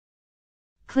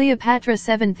Cleopatra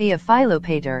 7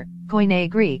 Theophilopater, Koine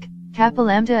Greek, Kappa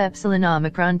Lambda Epsilon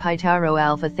Omicron Pi Tau Rho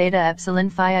Alpha Theta Epsilon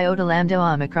Phi Iota Lambda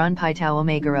Omicron Pi Tau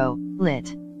Omega Rho,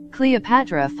 lit.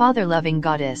 Cleopatra Father-Loving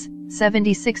Goddess,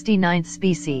 70-69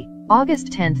 BC,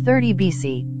 August 10 30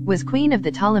 BC, was queen of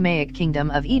the Ptolemaic Kingdom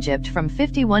of Egypt from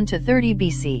 51 to 30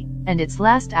 BC, and its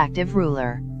last active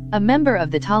ruler. A member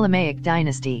of the Ptolemaic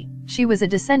dynasty, she was a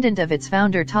descendant of its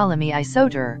founder Ptolemy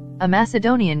Isoter, a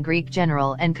Macedonian Greek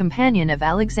general and companion of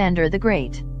Alexander the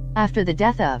Great. After the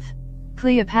death of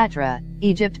Cleopatra,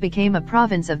 Egypt became a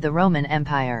province of the Roman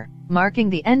Empire, marking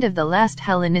the end of the last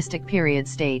Hellenistic period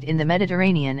state in the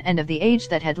Mediterranean and of the age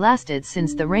that had lasted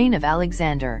since the reign of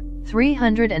Alexander,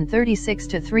 336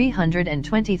 to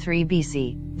 323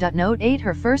 BC. Note 8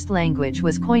 Her first language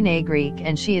was Koine Greek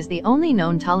and she is the only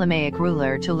known Ptolemaic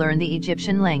ruler to learn the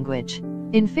Egyptian language.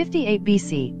 In 58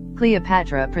 BC,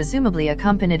 Cleopatra presumably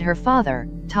accompanied her father,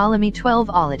 Ptolemy XII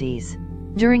Auletes.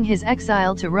 During his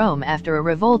exile to Rome after a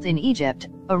revolt in Egypt,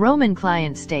 a Roman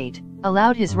client state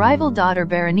allowed his rival daughter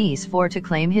Berenice to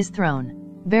claim his throne.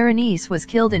 Berenice was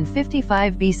killed in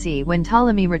 55 BC when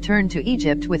Ptolemy returned to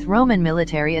Egypt with Roman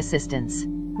military assistance.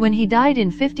 When he died in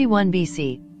 51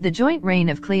 BC, the joint reign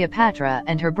of Cleopatra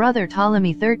and her brother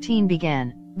Ptolemy XIII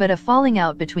began, but a falling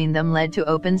out between them led to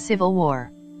open civil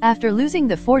war. After losing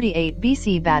the 48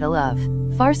 BC Battle of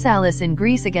Pharsalus in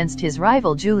Greece against his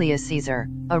rival Julius Caesar,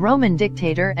 a Roman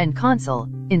dictator and consul,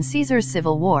 in Caesar's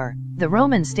civil war, the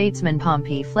Roman statesman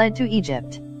Pompey fled to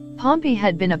Egypt. Pompey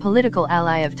had been a political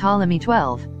ally of Ptolemy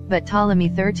XII, but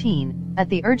Ptolemy XIII, at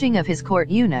the urging of his court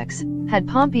eunuchs, had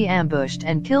Pompey ambushed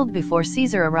and killed before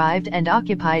Caesar arrived and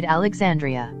occupied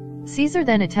Alexandria. Caesar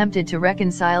then attempted to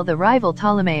reconcile the rival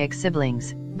Ptolemaic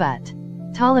siblings, but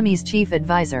Ptolemy's chief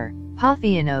advisor,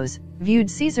 Pothianos, viewed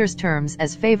Caesar's terms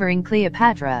as favoring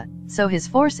Cleopatra, so his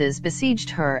forces besieged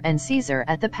her and Caesar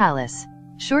at the palace.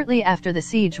 Shortly after the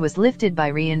siege was lifted by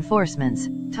reinforcements,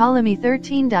 Ptolemy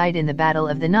XIII died in the Battle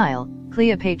of the Nile.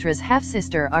 Cleopatra's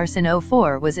half-sister Arsinoe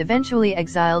IV was eventually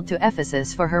exiled to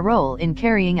Ephesus for her role in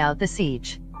carrying out the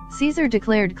siege. Caesar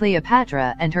declared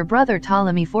Cleopatra and her brother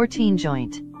Ptolemy XIV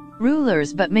joint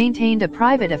rulers but maintained a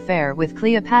private affair with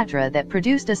Cleopatra that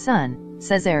produced a son,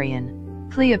 Caesarion.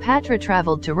 Cleopatra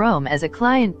traveled to Rome as a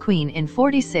client queen in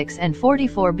 46 and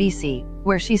 44 BC,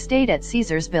 where she stayed at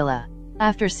Caesar's villa.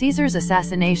 After Caesar's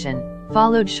assassination,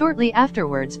 followed shortly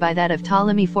afterwards by that of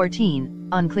Ptolemy XIV,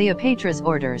 on Cleopatra's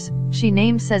orders, she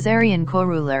named Caesarion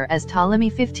co-ruler as Ptolemy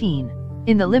XV.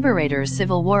 In the Liberators'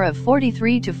 Civil War of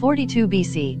 43 to 42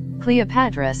 BC,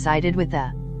 Cleopatra sided with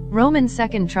the Roman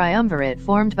Second Triumvirate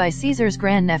formed by Caesar's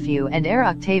grandnephew and heir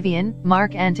Octavian,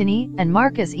 Mark Antony, and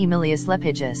Marcus Aemilius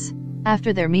Lepidus.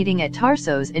 After their meeting at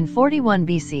Tarsos in 41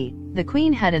 BC, the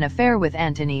queen had an affair with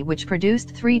Antony which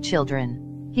produced 3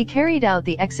 children. He carried out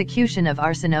the execution of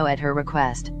Arsinoe at her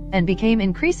request, and became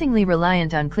increasingly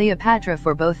reliant on Cleopatra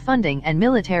for both funding and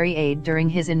military aid during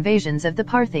his invasions of the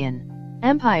Parthian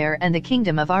Empire and the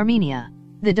Kingdom of Armenia.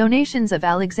 The donations of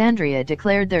Alexandria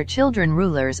declared their children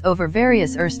rulers over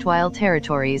various erstwhile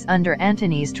territories under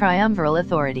Antony's triumviral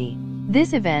authority.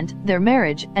 This event, their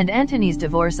marriage, and Antony's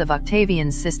divorce of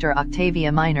Octavian's sister Octavia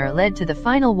Minor led to the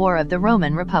final war of the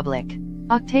Roman Republic.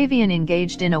 Octavian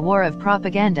engaged in a war of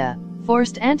propaganda,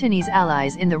 forced Antony's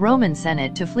allies in the Roman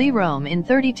Senate to flee Rome in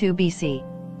 32 BC,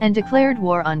 and declared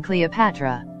war on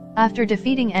Cleopatra. After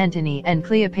defeating Antony and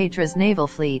Cleopatra's naval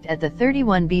fleet at the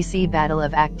 31 BC Battle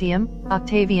of Actium,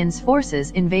 Octavian's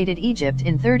forces invaded Egypt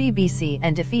in 30 BC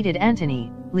and defeated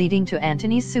Antony, leading to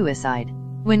Antony's suicide.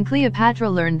 When Cleopatra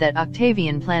learned that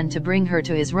Octavian planned to bring her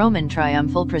to his Roman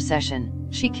triumphal procession,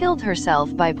 she killed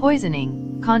herself by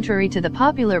poisoning, contrary to the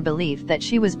popular belief that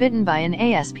she was bitten by an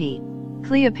asp.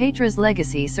 Cleopatra's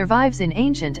legacy survives in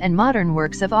ancient and modern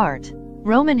works of art.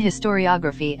 Roman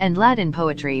historiography and Latin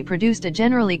poetry produced a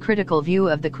generally critical view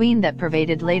of the queen that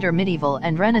pervaded later medieval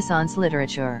and Renaissance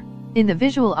literature. In the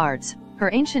visual arts,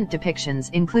 her ancient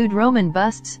depictions include Roman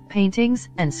busts, paintings,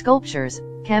 and sculptures,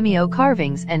 cameo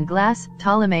carvings and glass,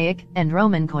 Ptolemaic, and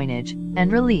Roman coinage,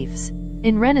 and reliefs.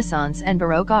 In Renaissance and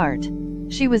Baroque art,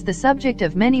 she was the subject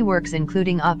of many works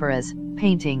including operas,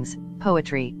 paintings,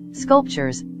 poetry,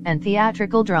 sculptures, and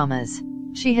theatrical dramas.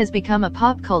 She has become a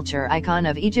pop culture icon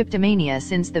of Egyptomania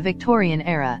since the Victorian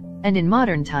era, and in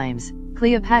modern times,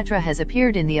 Cleopatra has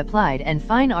appeared in the applied and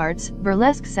fine arts,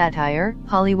 burlesque satire,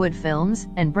 Hollywood films,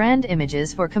 and brand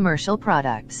images for commercial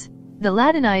products. The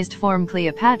Latinized form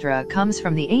Cleopatra comes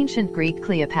from the ancient Greek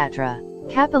Cleopatra,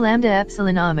 Kappa Lambda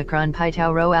Epsilon Omicron Pi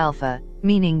Tau Rho Alpha,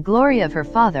 meaning glory of her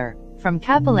father, from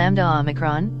Kappa Lambda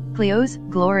Omicron, Kleos,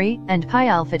 glory, and Pi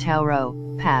Alpha Tau Rho,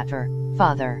 pater,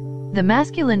 father. The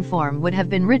masculine form would have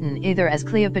been written either as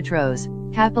Cleopatros,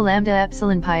 Kappa Lambda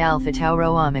Epsilon Pi Alpha Tau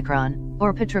Rho Omicron,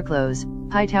 or Patroclus,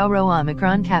 Pi Tau Rho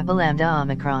Omicron Kappa Lambda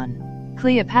Omicron.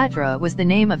 Cleopatra was the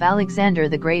name of Alexander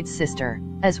the Great's sister,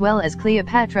 as well as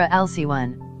Cleopatra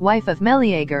Alcyone, wife of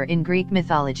Meleager in Greek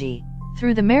mythology.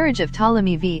 Through the marriage of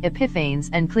Ptolemy V Epiphanes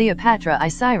and Cleopatra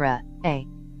Isira, a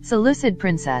Seleucid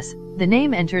princess, the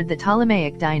name entered the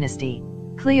Ptolemaic dynasty.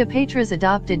 Cleopatra's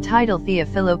adopted title Thea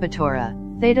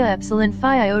Philopatora, Theta Epsilon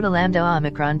Phi Iota Lambda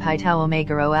Omicron Pi Tau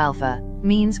Omega Rho Alpha,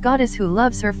 means goddess who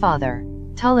loves her father.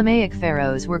 Ptolemaic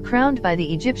pharaohs were crowned by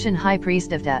the Egyptian high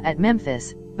priest of Ptah at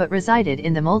Memphis, but resided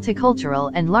in the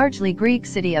multicultural and largely Greek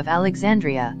city of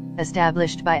Alexandria,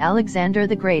 established by Alexander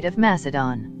the Great of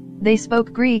Macedon. They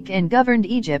spoke Greek and governed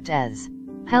Egypt as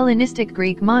Hellenistic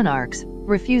Greek monarchs,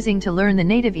 refusing to learn the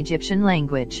native Egyptian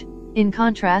language. In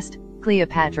contrast,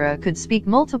 Cleopatra could speak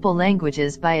multiple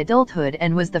languages by adulthood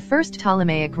and was the first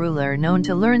Ptolemaic ruler known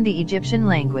to learn the Egyptian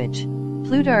language.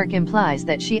 Plutarch implies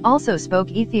that she also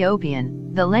spoke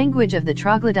Ethiopian, the language of the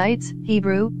troglodytes,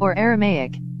 Hebrew, or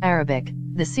Aramaic, Arabic,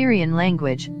 the Syrian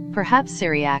language, perhaps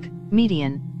Syriac,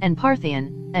 Median, and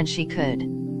Parthian, and she could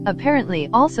apparently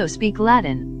also speak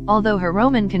Latin, although her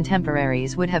Roman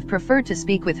contemporaries would have preferred to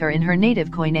speak with her in her native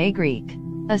Koine Greek.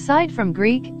 Aside from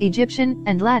Greek, Egyptian,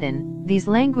 and Latin, these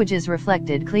languages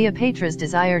reflected Cleopatra's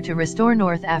desire to restore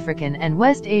North African and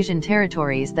West Asian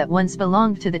territories that once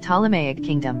belonged to the Ptolemaic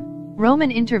kingdom.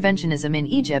 Roman interventionism in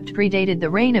Egypt predated the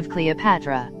reign of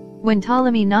Cleopatra. When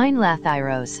Ptolemy IX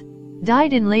Lathyrus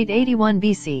died in late 81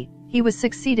 BC, he was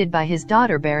succeeded by his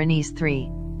daughter Berenice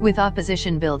III. With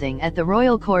opposition building at the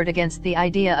royal court against the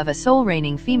idea of a sole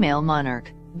reigning female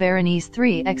monarch, Berenice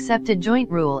III accepted joint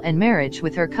rule and marriage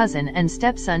with her cousin and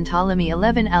stepson Ptolemy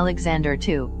XI Alexander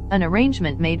II, an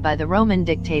arrangement made by the Roman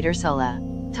dictator Sulla.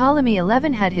 Ptolemy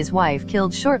XI had his wife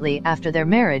killed shortly after their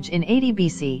marriage in 80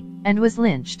 BC, and was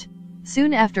lynched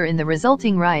soon after in the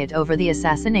resulting riot over the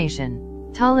assassination.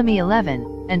 Ptolemy XI,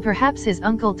 and perhaps his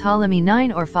uncle Ptolemy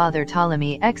IX or father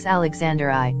Ptolemy X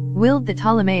Alexander I, willed the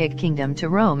Ptolemaic kingdom to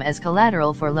Rome as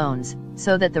collateral for loans,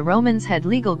 so that the Romans had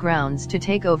legal grounds to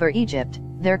take over Egypt,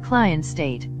 their client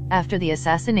state. After the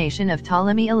assassination of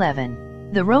Ptolemy XI,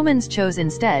 the Romans chose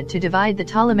instead to divide the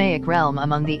Ptolemaic realm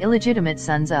among the illegitimate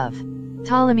sons of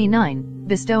Ptolemy IX,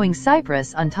 bestowing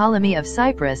Cyprus on Ptolemy of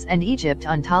Cyprus and Egypt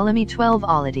on Ptolemy XII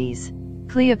Auletes.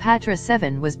 Cleopatra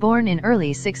VII was born in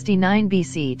early 69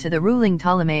 BC to the ruling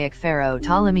Ptolemaic pharaoh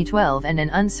Ptolemy XII and an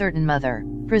uncertain mother,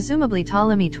 presumably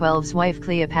Ptolemy XII's wife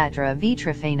Cleopatra V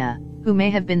Tryphena, who may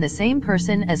have been the same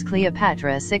person as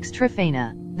Cleopatra VI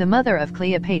Tryphena, the mother of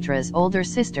Cleopatra's older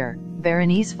sister,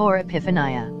 Berenice IV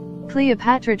Epiphania.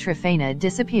 Cleopatra Tryphena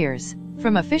disappears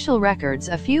from official records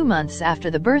a few months after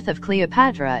the birth of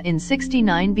Cleopatra in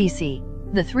 69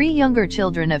 BC. The three younger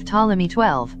children of Ptolemy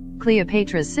XII,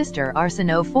 Cleopatra's sister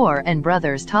Arsinoe IV and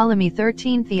brothers Ptolemy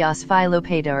XIII Theos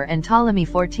Philopator and Ptolemy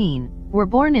XIV, were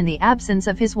born in the absence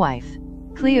of his wife.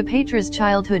 Cleopatra's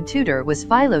childhood tutor was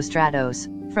Philostratos,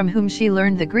 from whom she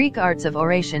learned the Greek arts of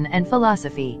oration and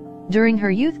philosophy. During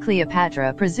her youth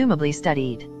Cleopatra presumably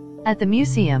studied at the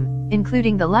Museum,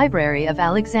 including the Library of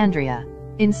Alexandria.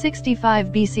 In 65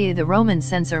 BC the Roman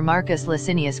censor Marcus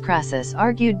Licinius Crassus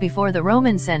argued before the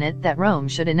Roman Senate that Rome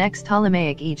should annex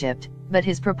Ptolemaic Egypt, but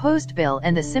his proposed bill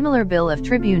and the similar bill of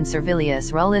Tribune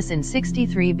Servilius Rullus in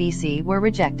 63 BC were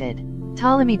rejected.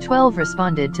 Ptolemy XII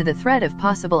responded to the threat of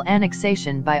possible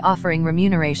annexation by offering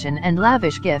remuneration and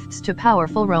lavish gifts to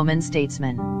powerful Roman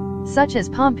statesmen, such as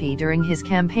Pompey during his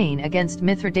campaign against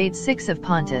Mithridates VI of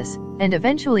Pontus, and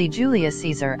eventually Julius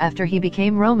Caesar after he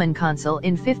became Roman consul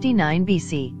in 59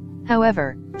 BC.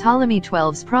 However, Ptolemy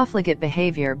XII's profligate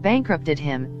behavior bankrupted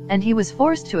him, and he was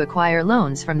forced to acquire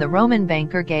loans from the Roman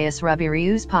banker Gaius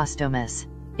Rabirius Postumus.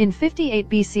 In 58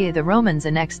 BC the Romans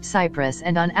annexed Cyprus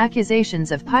and on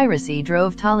accusations of piracy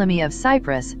drove Ptolemy of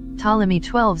Cyprus, Ptolemy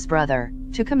XII's brother,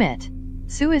 to commit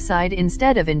suicide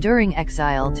instead of enduring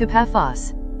exile to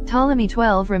Paphos. Ptolemy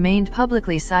XII remained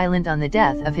publicly silent on the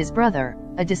death of his brother,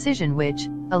 a decision which,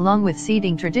 along with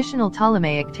ceding traditional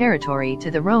Ptolemaic territory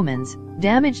to the Romans,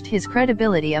 damaged his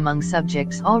credibility among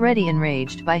subjects already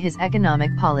enraged by his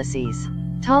economic policies.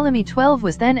 Ptolemy XII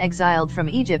was then exiled from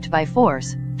Egypt by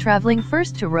force, traveling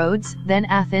first to Rhodes, then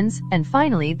Athens, and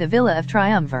finally the Villa of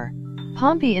Triumvir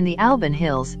Pompey in the Alban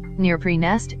Hills, near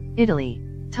Praeneste, Italy.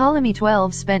 Ptolemy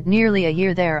XII spent nearly a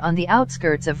year there on the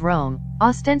outskirts of Rome,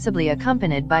 ostensibly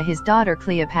accompanied by his daughter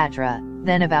Cleopatra,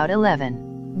 then about 11.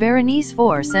 Berenice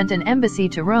IV sent an embassy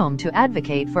to Rome to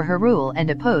advocate for her rule and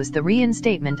oppose the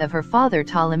reinstatement of her father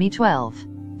Ptolemy XII.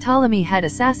 Ptolemy had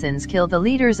assassins kill the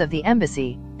leaders of the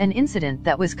embassy, an incident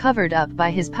that was covered up by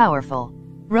his powerful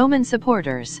Roman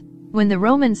supporters. When the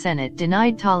Roman Senate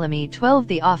denied Ptolemy XII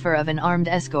the offer of an armed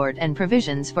escort and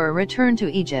provisions for a return to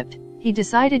Egypt, he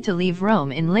decided to leave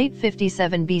Rome in late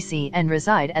 57 BC and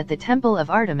reside at the Temple of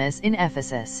Artemis in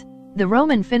Ephesus. The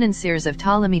Roman financiers of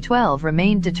Ptolemy XII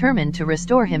remained determined to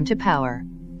restore him to power.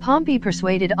 Pompey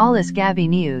persuaded Aulus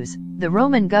Gabinius, the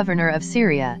Roman governor of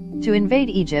Syria, to invade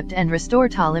Egypt and restore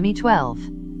Ptolemy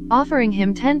XII, offering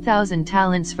him 10,000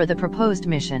 talents for the proposed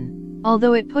mission.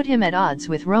 Although it put him at odds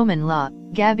with Roman law,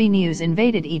 Gabinius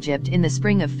invaded Egypt in the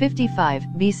spring of 55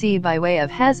 BC by way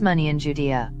of Hasmonean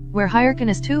Judea, where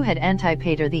Hyrcanus II had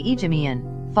Antipater the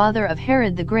Aegimean, father of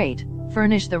Herod the Great,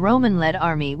 furnished the Roman-led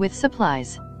army with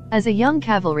supplies. As a young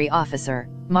cavalry officer,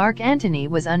 Mark Antony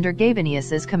was under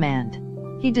Gabinius's command.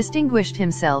 He distinguished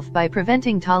himself by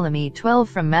preventing Ptolemy XII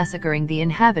from massacring the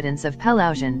inhabitants of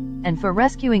Pelusium, and for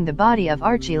rescuing the body of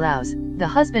Archelaus, the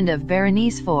husband of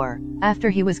Berenice IV, after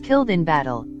he was killed in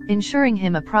battle, ensuring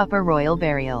him a proper royal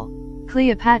burial.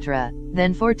 Cleopatra,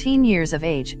 then 14 years of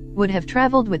age, would have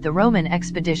traveled with the Roman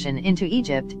expedition into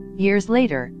Egypt. Years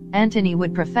later, Antony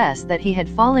would profess that he had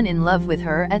fallen in love with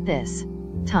her at this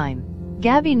time.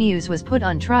 Gabinius was put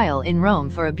on trial in Rome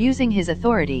for abusing his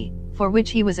authority, for which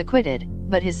he was acquitted,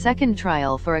 but his second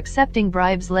trial for accepting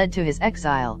bribes led to his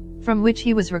exile, from which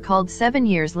he was recalled 7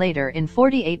 years later in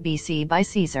 48 BC by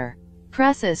Caesar.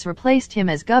 Crassus replaced him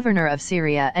as governor of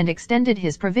Syria and extended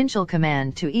his provincial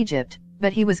command to Egypt,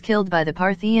 but he was killed by the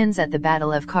Parthians at the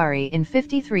Battle of Carrhae in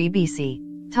 53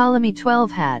 BC. Ptolemy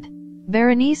XII had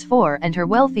Berenice IV and her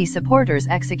wealthy supporters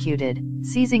executed,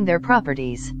 seizing their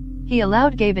properties. He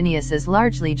allowed Gabinius's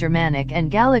largely Germanic and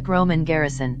Gallic Roman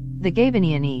garrison, the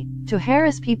Gabiniani, to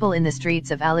harass people in the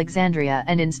streets of Alexandria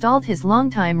and installed his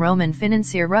longtime Roman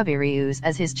financier Rubrius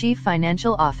as his chief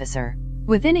financial officer.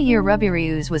 Within a year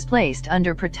Rubrius was placed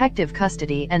under protective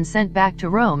custody and sent back to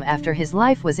Rome after his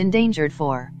life was endangered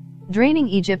for draining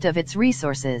Egypt of its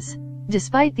resources.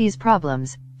 Despite these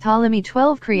problems, Ptolemy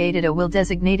XII created a will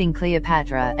designating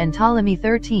Cleopatra and Ptolemy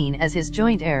XIII as his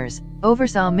joint heirs,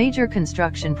 oversaw major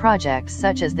construction projects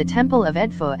such as the Temple of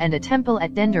Edfu and a temple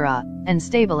at Dendera, and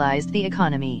stabilized the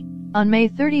economy. On May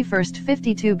 31,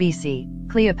 52 BC,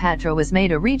 Cleopatra was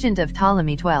made a regent of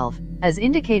Ptolemy XII, as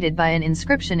indicated by an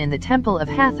inscription in the Temple of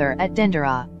Hathor at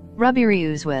Dendera.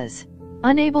 Rubrius was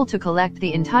unable to collect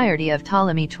the entirety of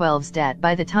Ptolemy XII's debt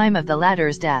by the time of the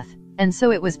latter's death, and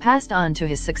so it was passed on to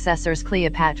his successors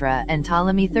Cleopatra and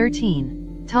Ptolemy XIII.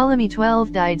 Ptolemy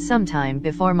XII died sometime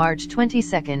before March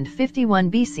 22,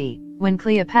 51 BC, when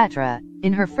Cleopatra,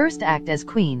 in her first act as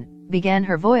queen, began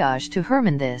her voyage to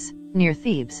Hermonthis, near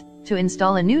Thebes, to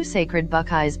install a new sacred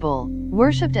Bacchus bull,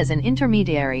 worshipped as an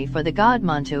intermediary for the god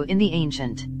Montu in the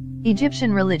ancient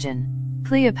Egyptian religion.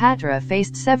 Cleopatra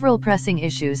faced several pressing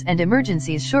issues and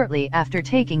emergencies shortly after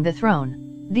taking the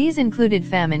throne. These included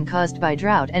famine caused by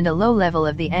drought and a low level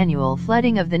of the annual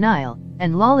flooding of the Nile,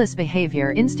 and lawless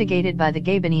behavior instigated by the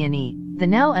Gabiniani, the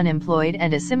now unemployed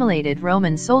and assimilated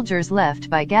Roman soldiers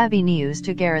left by Gabinius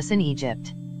to garrison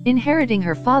Egypt. Inheriting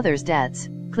her father's debts,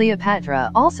 Cleopatra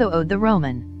also owed the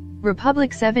Roman Republic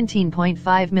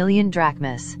 17.5 million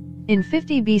drachmas. In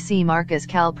 50 BC Marcus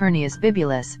Calpurnius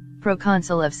Bibulus,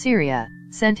 proconsul of Syria,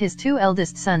 sent his 2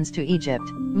 eldest sons to Egypt,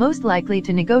 most likely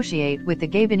to negotiate with the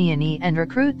Gabiniani and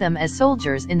recruit them as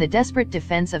soldiers in the desperate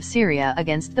defense of Syria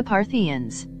against the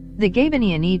Parthians. The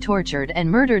Gabiniani tortured and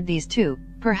murdered these 2,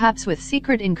 perhaps with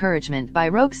secret encouragement by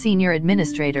rogue senior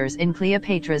administrators in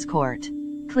Cleopatra's court.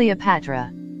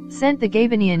 Cleopatra sent the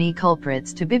Gabiniani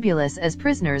culprits to Bibulus as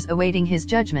prisoners awaiting his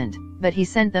judgment, but he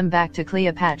sent them back to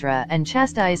Cleopatra and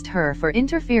chastised her for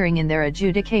interfering in their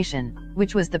adjudication,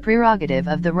 which was the prerogative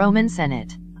of the Roman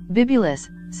Senate. Bibulus,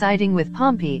 siding with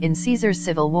Pompey in Caesar's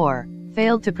civil war,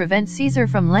 failed to prevent Caesar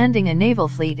from landing a naval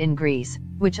fleet in Greece,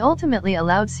 which ultimately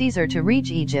allowed Caesar to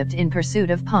reach Egypt in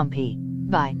pursuit of Pompey.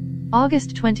 By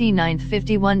August 29,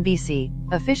 51 BC,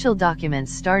 official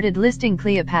documents started listing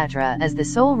Cleopatra as the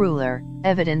sole ruler,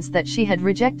 evidence that she had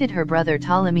rejected her brother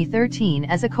Ptolemy XIII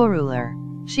as a co-ruler.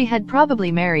 She had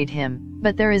probably married him,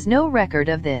 but there is no record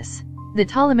of this. The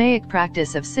Ptolemaic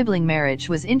practice of sibling marriage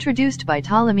was introduced by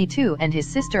Ptolemy II and his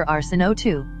sister Arsinoe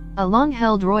II. A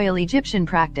long-held royal Egyptian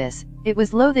practice, it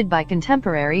was loathed by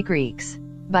contemporary Greeks.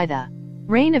 By the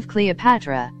reign of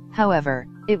Cleopatra, however,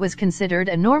 it was considered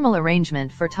a normal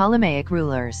arrangement for Ptolemaic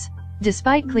rulers.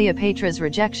 Despite Cleopatra's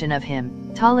rejection of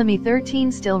him, Ptolemy XIII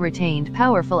still retained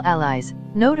powerful allies,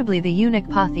 notably the eunuch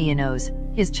Pothianos,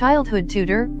 his childhood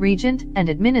tutor, regent, and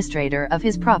administrator of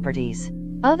his properties.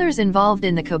 Others involved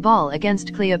in the cabal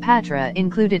against Cleopatra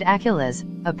included Achilles,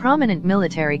 a prominent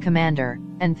military commander,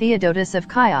 and Theodotus of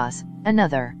Chios,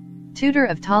 another tutor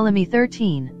of Ptolemy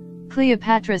XIII.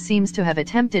 Cleopatra seems to have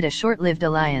attempted a short-lived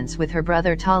alliance with her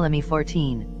brother Ptolemy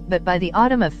XIV, but by the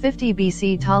autumn of 50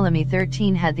 BC Ptolemy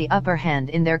XIII had the upper hand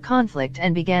in their conflict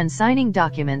and began signing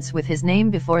documents with his name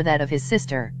before that of his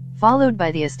sister, followed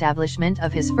by the establishment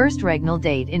of his first regnal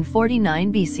date in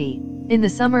 49 BC. In the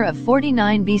summer of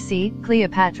 49 BC,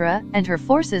 Cleopatra and her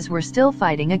forces were still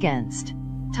fighting against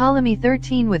Ptolemy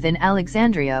XIII within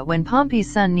Alexandria when Pompey's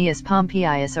son Cnaeus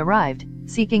Pompeius arrived,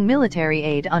 seeking military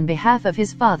aid on behalf of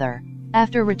his father.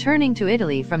 After returning to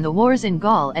Italy from the wars in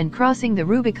Gaul and crossing the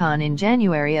Rubicon in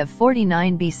January of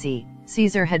 49 BC,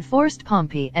 Caesar had forced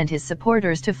Pompey and his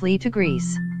supporters to flee to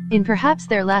Greece. In perhaps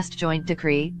their last joint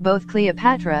decree, both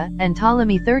Cleopatra and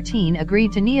Ptolemy XIII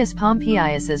agreed to Cnaeus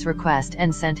Pompeius's request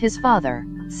and sent his father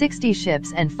 60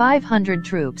 ships and 500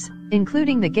 troops,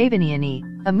 including the Gabiniani,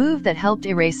 a move that helped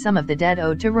erase some of the debt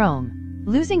owed to Rome.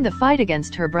 Losing the fight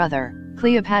against her brother,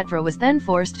 Cleopatra was then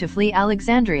forced to flee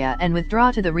Alexandria and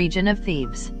withdraw to the region of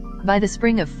Thebes. By the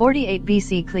spring of 48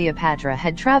 BC Cleopatra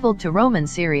had traveled to Roman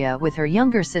Syria with her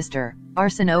younger sister,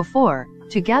 Arsinoe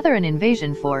IV, to gather an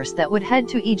invasion force that would head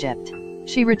to Egypt.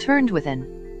 She returned with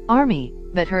an army,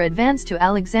 but her advance to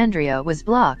Alexandria was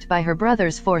blocked by her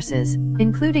brother's forces,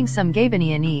 including some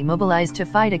Gabiniani mobilized to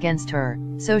fight against her,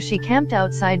 so she camped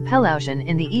outside Pelusium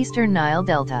in the eastern Nile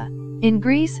Delta. In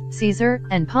Greece, Caesar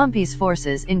and Pompey's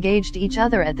forces engaged each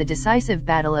other at the decisive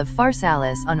Battle of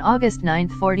Pharsalus on August 9,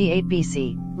 48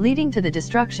 BC, leading to the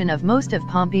destruction of most of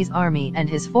Pompey's army and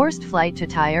his forced flight to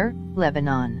Tyre,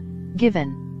 Lebanon.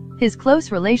 Given his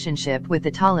close relationship with the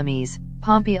Ptolemies,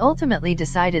 Pompey ultimately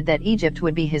decided that Egypt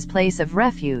would be his place of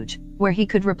refuge, where he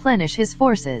could replenish his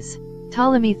forces.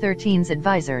 Ptolemy XIII's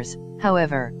advisors,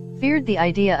 however, feared the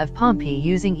idea of Pompey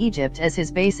using Egypt as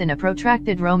his base in a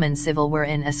protracted Roman civil war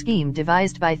in a scheme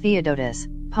devised by Theodotus.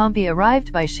 Pompey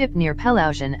arrived by ship near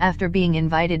Pelusium after being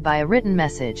invited by a written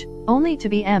message, only to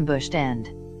be ambushed and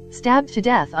stabbed to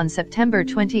death on September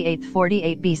 28,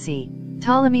 48 BC.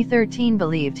 Ptolemy XIII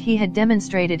believed he had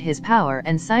demonstrated his power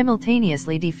and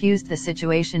simultaneously defused the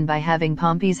situation by having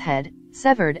Pompey's head,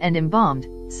 severed and embalmed,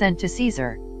 sent to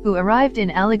Caesar, who arrived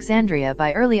in Alexandria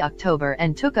by early October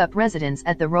and took up residence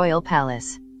at the royal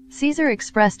palace. Caesar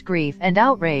expressed grief and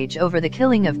outrage over the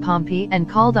killing of Pompey and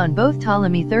called on both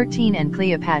Ptolemy XIII and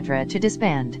Cleopatra to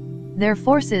disband their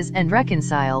forces and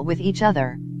reconcile with each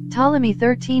other. Ptolemy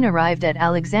XIII arrived at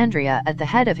Alexandria at the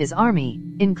head of his army,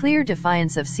 in clear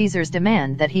defiance of Caesar's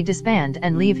demand that he disband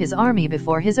and leave his army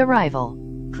before his arrival.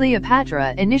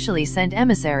 Cleopatra initially sent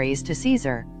emissaries to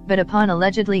Caesar, but upon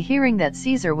allegedly hearing that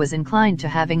Caesar was inclined to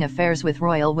having affairs with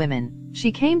royal women,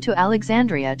 she came to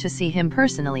Alexandria to see him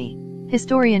personally.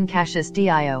 Historian Cassius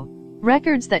Dio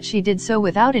records that she did so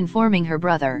without informing her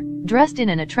brother, dressed in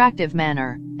an attractive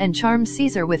manner, and charmed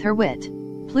Caesar with her wit.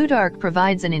 Plutarch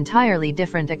provides an entirely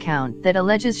different account that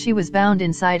alleges she was bound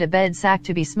inside a bed sack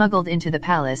to be smuggled into the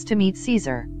palace to meet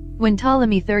Caesar. When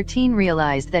Ptolemy XIII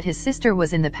realized that his sister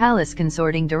was in the palace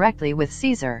consorting directly with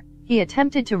Caesar, he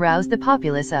attempted to rouse the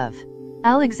populace of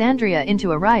Alexandria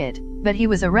into a riot, but he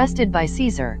was arrested by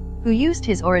Caesar, who used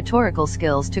his oratorical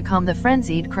skills to calm the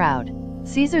frenzied crowd.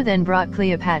 Caesar then brought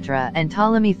Cleopatra and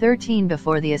Ptolemy XIII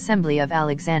before the assembly of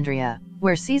Alexandria,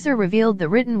 where Caesar revealed the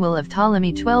written will of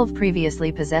Ptolemy XII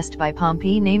previously possessed by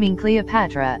Pompey, naming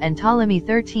Cleopatra and Ptolemy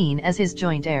XIII as his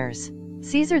joint heirs.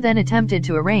 Caesar then attempted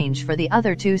to arrange for the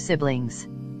other two siblings,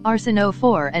 Arsinoe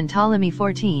IV and Ptolemy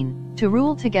XIV, to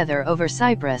rule together over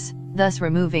Cyprus, thus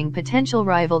removing potential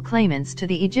rival claimants to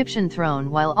the Egyptian throne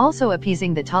while also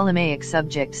appeasing the Ptolemaic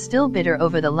subjects still bitter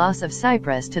over the loss of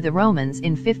Cyprus to the Romans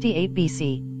in 58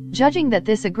 BC. Judging that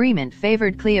this agreement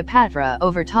favored Cleopatra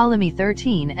over Ptolemy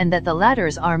XIII and that the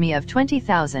latter's army of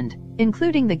 20,000,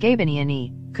 including the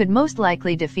Gabiniani, could most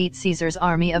likely defeat Caesar's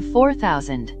army of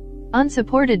 4,000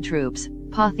 unsupported troops,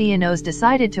 Parthianos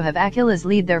decided to have Achilles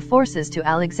lead their forces to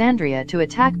Alexandria to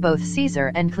attack both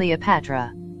Caesar and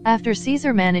Cleopatra. After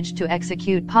Caesar managed to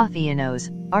execute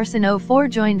Parthianos, Arsinoe IV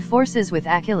joined forces with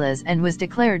Achilles and was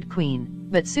declared queen,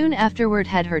 but soon afterward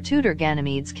had her tutor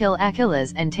Ganymedes kill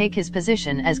Achilles and take his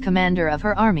position as commander of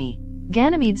her army.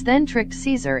 Ganymedes then tricked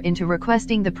Caesar into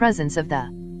requesting the presence of the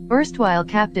erstwhile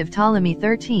captive Ptolemy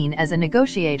XIII as a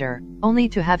negotiator, only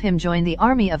to have him join the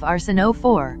army of Arsinoe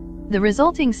IV. The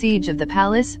resulting siege of the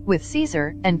palace, with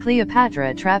Caesar and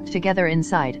Cleopatra trapped together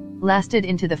inside, lasted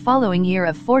into the following year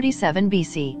of 47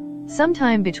 BC.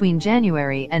 Sometime between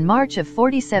January and March of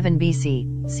 47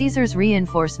 BC, Caesar's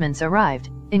reinforcements arrived,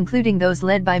 including those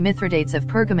led by Mithridates of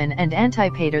Pergamon and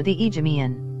Antipater the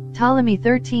Aegimean. Ptolemy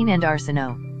XIII and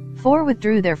Arsinoe IV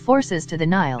withdrew their forces to the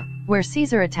Nile, where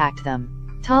Caesar attacked them.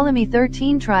 Ptolemy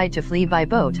XIII tried to flee by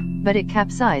boat, but it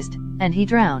capsized, and he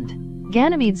drowned.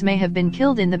 Ganymedes may have been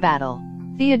killed in the battle.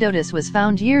 Theodotus was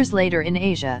found years later in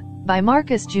Asia, by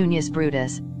Marcus Junius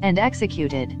Brutus, and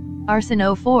executed.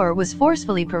 Arsinoe IV was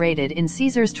forcefully paraded in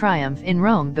Caesar's triumph in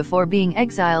Rome before being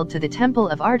exiled to the Temple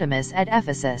of Artemis at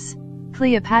Ephesus.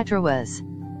 Cleopatra was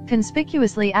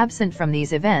conspicuously absent from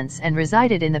these events and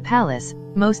resided in the palace,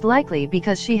 most likely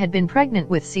because she had been pregnant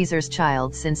with Caesar's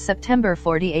child since September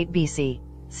 48 BC.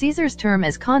 Caesar's term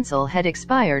as consul had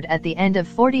expired at the end of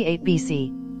 48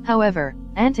 BC. However,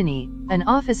 Antony, an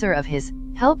officer of his,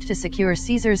 helped to secure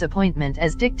Caesar's appointment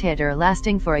as dictator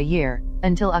lasting for a year,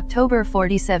 until October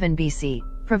 47 BC,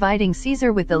 providing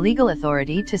Caesar with the legal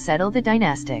authority to settle the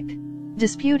dynastic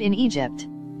dispute in Egypt.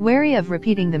 Wary of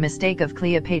repeating the mistake of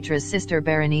Cleopatra's sister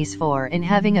Berenice IV in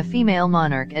having a female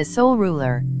monarch as sole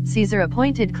ruler, Caesar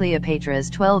appointed Cleopatra's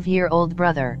 12-year-old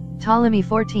brother, Ptolemy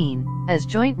XIV, as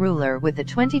joint ruler with the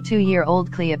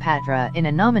 22-year-old Cleopatra in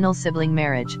a nominal sibling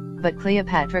marriage, but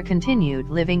Cleopatra continued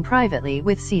living privately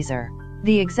with Caesar.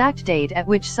 The exact date at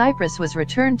which Cyprus was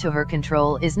returned to her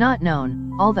control is not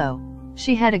known, although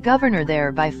she had a governor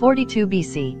there by 42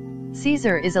 BC.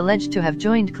 Caesar is alleged to have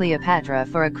joined Cleopatra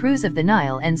for a cruise of the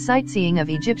Nile and sightseeing of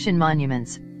Egyptian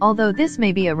monuments, although this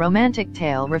may be a romantic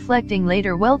tale reflecting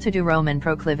later well-to-do Roman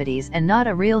proclivities and not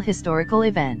a real historical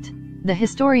event. The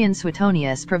historian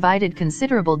Suetonius provided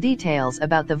considerable details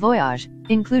about the voyage,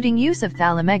 including use of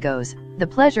thalamegos, the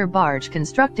pleasure barge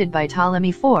constructed by Ptolemy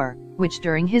IV, which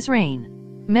during his reign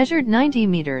measured 90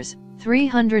 meters,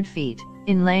 300 feet,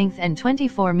 in length and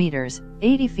 24 meters,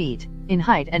 80 feet, in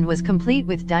height and was complete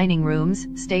with dining rooms,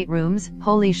 staterooms,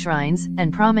 holy shrines,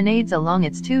 and promenades along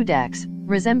its two decks,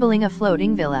 resembling a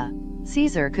floating villa.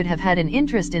 Caesar could have had an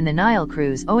interest in the Nile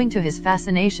cruise owing to his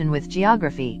fascination with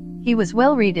geography. He was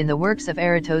well read in the works of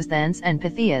Eratosthenes and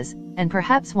Pythias, and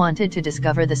perhaps wanted to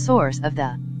discover the source of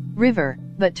the river,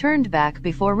 but turned back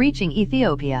before reaching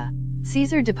Ethiopia.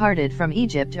 Caesar departed from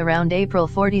Egypt around April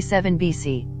 47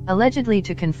 BC, allegedly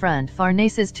to confront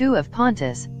Pharnaces II of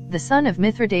Pontus, the son of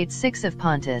Mithridates VI of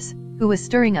Pontus, who was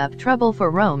stirring up trouble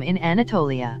for Rome in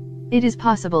Anatolia. It is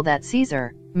possible that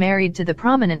Caesar, married to the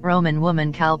prominent Roman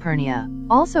woman Calpurnia,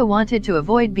 also wanted to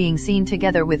avoid being seen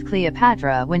together with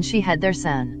Cleopatra when she had their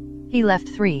son. He left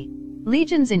 3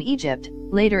 legions in Egypt,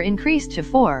 later increased to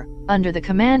 4, under the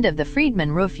command of the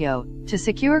freedman Rufio, to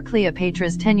secure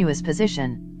Cleopatra's tenuous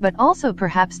position, but also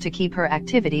perhaps to keep her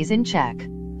activities in check.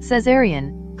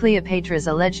 Caesarion, Cleopatra's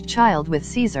alleged child with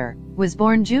Caesar, was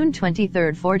born June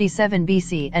 23, 47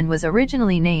 BC and was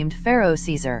originally named Pharaoh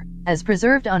Caesar, as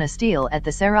preserved on a stele at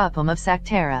the Serapeum of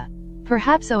Sactera.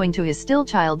 Perhaps owing to his still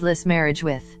childless marriage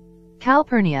with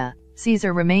Calpurnia,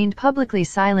 Caesar remained publicly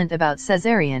silent about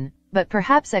Caesarion, but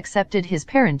perhaps accepted his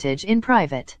parentage in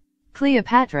private.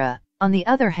 Cleopatra, on the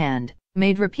other hand,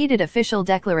 made repeated official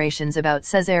declarations about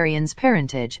Caesarion's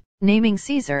parentage, naming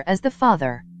Caesar as the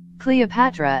father.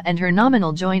 Cleopatra and her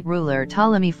nominal joint ruler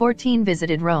Ptolemy XIV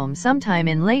visited Rome sometime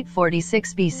in late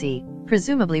 46 BC,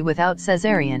 presumably without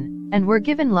Caesarion, and were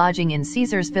given lodging in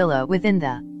Caesar's villa within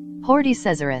the Horti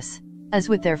Caesaris. As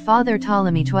with their father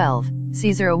Ptolemy XII,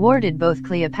 Caesar awarded both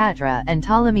Cleopatra and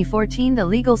Ptolemy XIV the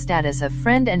legal status of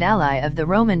friend and ally of the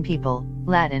Roman people,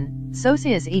 Latin,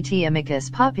 socius et amicus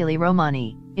populi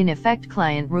Romani, in effect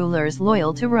client rulers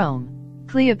loyal to Rome.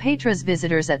 Cleopatra's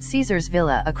visitors at Caesar's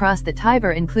villa across the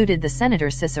Tiber included the senator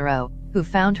Cicero, who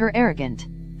found her arrogant.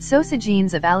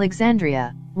 Sosigenes of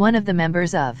Alexandria, one of the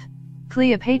members of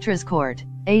Cleopatra's court,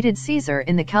 aided Caesar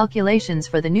in the calculations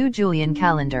for the new Julian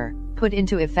calendar, put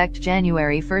into effect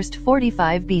January 1,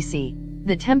 45 BC.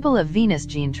 The Temple of Venus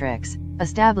Gentrix,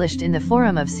 established in the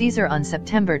Forum of Caesar on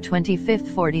September 25,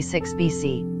 46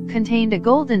 BC, contained a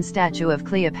golden statue of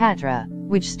Cleopatra,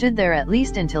 which stood there at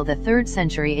least until the 3rd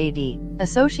century AD,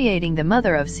 associating the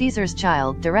mother of Caesar's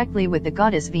child directly with the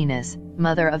goddess Venus,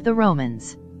 mother of the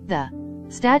Romans. The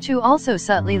statue also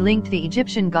subtly linked the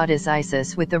Egyptian goddess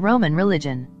Isis with the Roman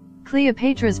religion.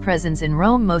 Cleopatra's presence in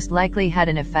Rome most likely had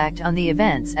an effect on the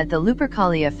events at the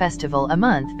Lupercalia festival a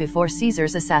month before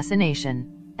Caesar's assassination.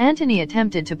 Antony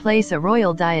attempted to place a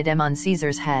royal diadem on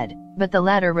Caesar's head, but the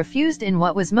latter refused in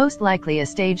what was most likely a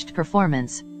staged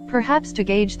performance, perhaps to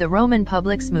gauge the Roman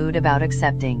public's mood about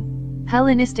accepting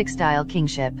Hellenistic-style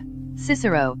kingship.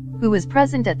 Cicero, who was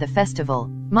present at the festival,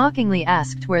 mockingly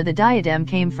asked where the diadem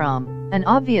came from, an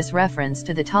obvious reference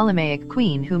to the Ptolemaic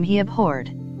queen whom he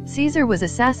abhorred. Caesar was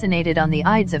assassinated on the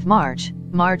Ides of March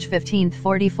 15,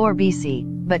 44 BC,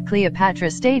 but Cleopatra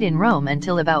stayed in Rome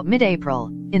until about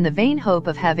mid-April, in the vain hope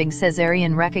of having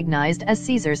Caesarion recognized as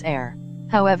Caesar's heir.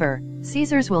 However,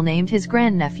 Caesar's will named his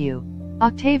grandnephew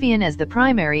Octavian as the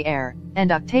primary heir,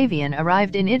 and Octavian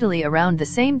arrived in Italy around the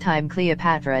same time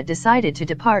Cleopatra decided to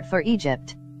depart for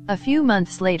Egypt. A few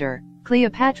months later,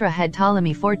 Cleopatra had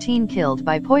Ptolemy XIV killed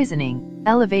by poisoning,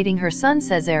 elevating her son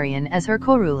Caesarion as her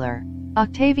co-ruler.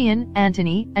 Octavian,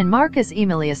 Antony, and Marcus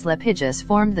Aemilius Lepidus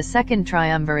formed the Second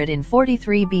Triumvirate in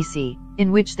 43 BC,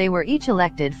 in which they were each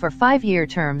elected for 5-year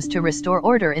terms to restore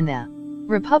order in the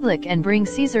Republic and bring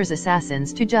Caesar's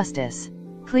assassins to justice.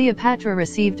 Cleopatra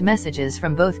received messages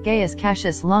from both Gaius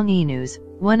Cassius Longinus,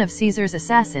 one of Caesar's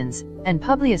assassins, and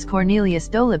Publius Cornelius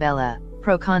Dolabella,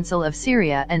 proconsul of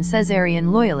Syria and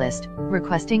Caesarian loyalist,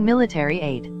 requesting military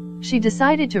aid. She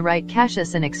decided to write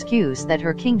Cassius an excuse that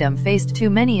her kingdom faced too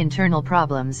many internal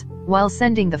problems, while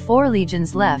sending the 4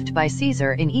 legions left by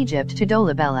Caesar in Egypt to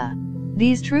Dolabella.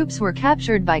 These troops were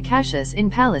captured by Cassius in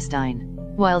Palestine,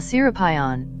 while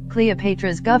Serapion,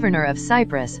 Cleopatra's governor of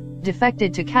Cyprus,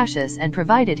 defected to Cassius and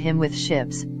provided him with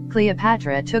ships.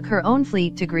 Cleopatra took her own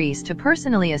fleet to Greece to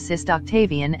personally assist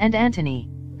Octavian and Antony.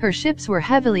 Her ships were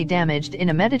heavily damaged in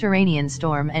a Mediterranean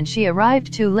storm and she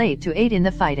arrived too late to aid in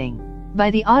the fighting. By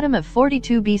the autumn of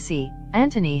 42 BC,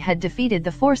 Antony had defeated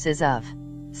the forces of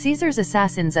Caesar's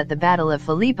assassins at the Battle of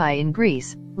Philippi in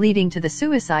Greece, leading to the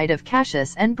suicide of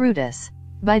Cassius and Brutus.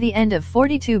 By the end of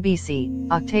 42 BC,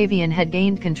 Octavian had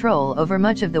gained control over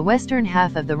much of the western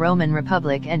half of the Roman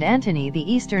Republic and Antony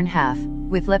the eastern half,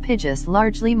 with Lepidus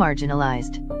largely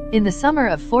marginalized. In the summer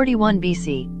of 41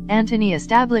 BC, Antony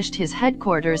established his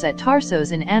headquarters at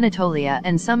Tarsus in Anatolia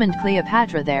and summoned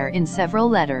Cleopatra there in several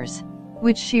letters,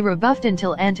 which she rebuffed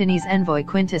until Antony's envoy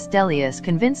Quintus Dellius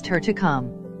convinced her to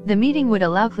come. The meeting would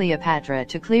allow Cleopatra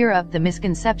to clear up the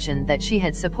misconception that she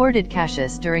had supported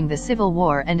Cassius during the civil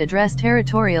war and address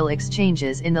territorial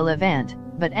exchanges in the Levant,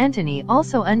 but Antony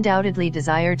also undoubtedly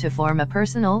desired to form a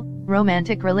personal,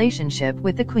 romantic relationship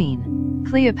with the queen.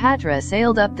 Cleopatra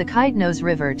sailed up the Kydnos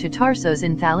River to Tarsus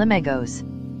in Thalamegos,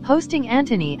 hosting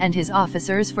Antony and his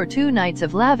officers for 2 nights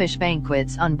of lavish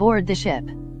banquets on board the ship.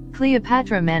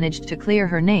 Cleopatra managed to clear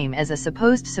her name as a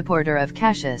supposed supporter of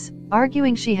Cassius,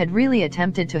 arguing she had really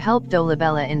attempted to help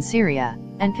Dolabella in Syria,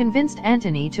 and convinced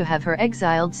Antony to have her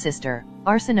exiled sister,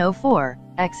 Arsinoe IV,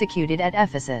 executed at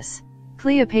Ephesus.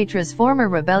 Cleopatra's former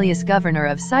rebellious governor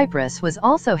of Cyprus was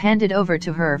also handed over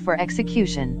to her for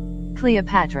execution.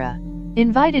 Cleopatra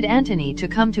invited Antony to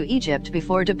come to Egypt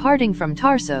before departing from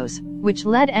Tarsus, which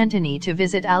led Antony to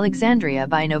visit Alexandria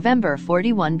by November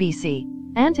 41 BC.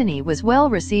 Antony was well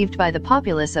received by the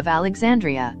populace of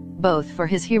Alexandria, both for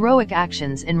his heroic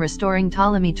actions in restoring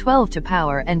Ptolemy XII to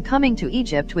power and coming to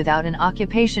Egypt without an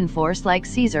occupation force like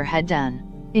Caesar had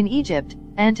done. In Egypt,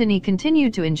 Antony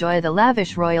continued to enjoy the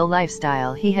lavish royal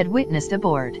lifestyle he had witnessed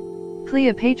aboard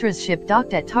Cleopatra's ship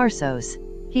docked at Tarsus.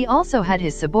 He also had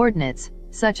his subordinates,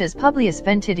 such as Publius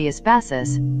Ventidius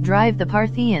Bassus, drive the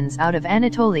Parthians out of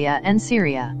Anatolia and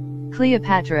Syria.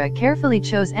 Cleopatra carefully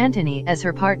chose Antony as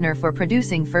her partner for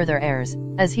producing further heirs,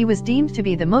 as he was deemed to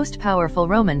be the most powerful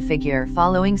Roman figure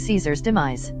following Caesar's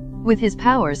demise. With his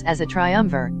powers as a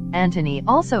triumvir, Antony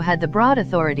also had the broad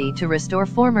authority to restore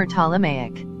former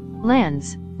Ptolemaic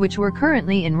lands, which were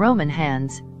currently in Roman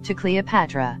hands, to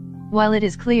Cleopatra. While it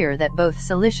is clear that both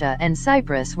Cilicia and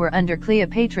Cyprus were under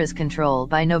Cleopatra's control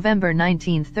by November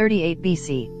 1938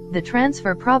 BC, the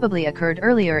transfer probably occurred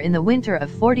earlier in the winter of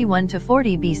 41 to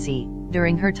 40 BC,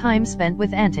 during her time spent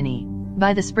with Antony.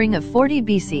 By the spring of 40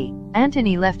 BC,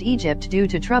 Antony left Egypt due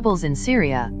to troubles in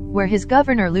Syria, where his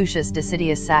governor Lucius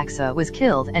Decidius Saxa was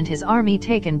killed and his army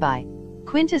taken by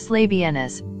Quintus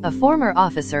Labienus, a former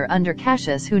officer under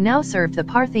Cassius who now served the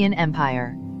Parthian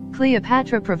Empire.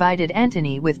 Cleopatra provided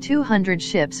Antony with 200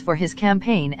 ships for his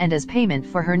campaign and as payment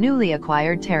for her newly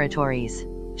acquired territories.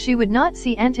 She would not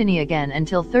see Antony again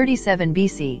until 37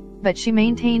 BC, but she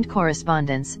maintained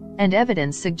correspondence, and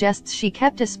evidence suggests she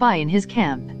kept a spy in his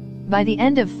camp. By the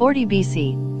end of 40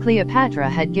 BC, Cleopatra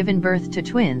had given birth to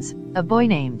twins, a boy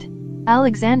named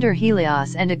Alexander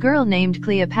Helios and a girl named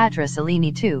Cleopatra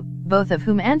Selene II, both of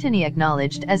whom Antony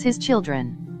acknowledged as his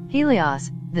children.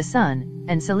 Helios, the sun,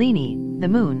 and Selene, the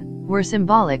moon, were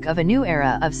symbolic of a new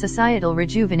era of societal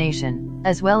rejuvenation,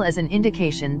 as well as an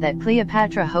indication that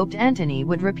Cleopatra hoped Antony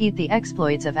would repeat the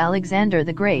exploits of Alexander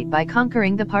the Great by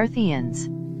conquering the Parthians.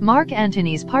 Mark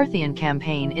Antony's Parthian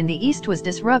campaign in the east was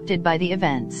disrupted by the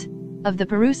events of the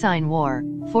Perusine War,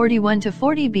 41 to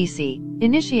 40 BC,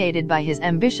 initiated by his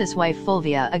ambitious wife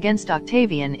Fulvia against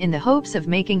Octavian in the hopes of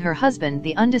making her husband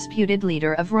the undisputed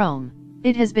leader of Rome.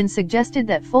 It has been suggested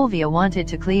that Fulvia wanted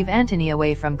to cleave Antony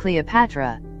away from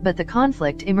Cleopatra, but the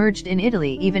conflict emerged in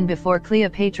Italy even before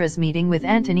Cleopatra's meeting with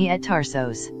Antony at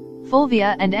Tarsus.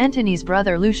 Fulvia and Antony's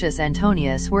brother Lucius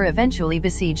Antonius were eventually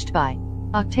besieged by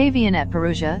Octavian at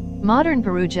Perugia, modern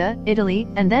Perugia, Italy,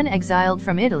 and then exiled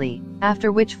from Italy,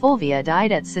 after which Fulvia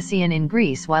died at Sicyon in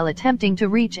Greece while attempting to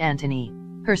reach Antony.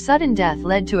 Her sudden death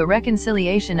led to a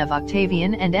reconciliation of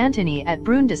Octavian and Antony at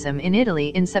Brundisium in Italy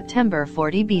in September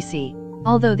 40 BC.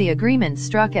 Although the agreement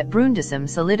struck at Brundisium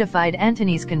solidified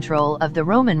Antony's control of the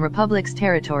Roman Republic's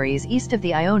territories east of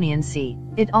the Ionian Sea,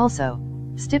 it also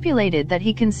stipulated that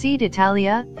he concede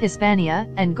Italia, Hispania,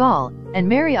 and Gaul, and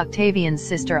marry Octavian's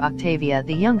sister Octavia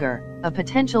the Younger, a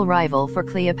potential rival for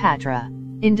Cleopatra.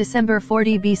 In December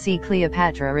 40 BC,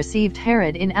 Cleopatra received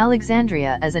Herod in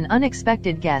Alexandria as an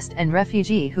unexpected guest and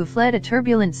refugee who fled a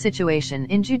turbulent situation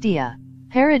in Judea.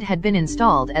 Herod had been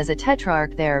installed as a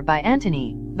tetrarch there by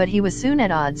Antony, but he was soon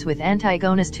at odds with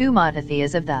Antigonus II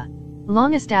Mattathias of the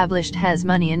long-established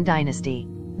Hasmonean dynasty.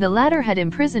 The latter had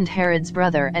imprisoned Herod's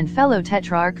brother and fellow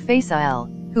tetrarch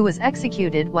Phasael, who was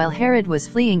executed while Herod was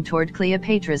fleeing toward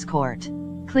Cleopatra's court.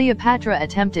 Cleopatra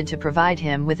attempted to provide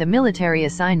him with a military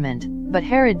assignment, but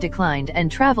Herod declined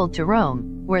and traveled to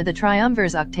Rome, where the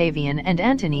triumvirs Octavian and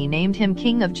Antony named him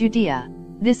king of Judea.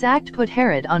 This act put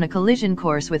Herod on a collision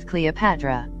course with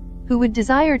Cleopatra, who would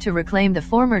desire to reclaim the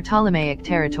former Ptolemaic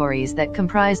territories that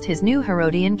comprised his new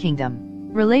Herodian kingdom.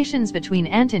 Relations between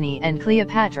Antony and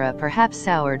Cleopatra perhaps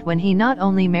soured when he not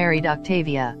only married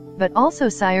Octavia, but also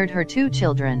sired her two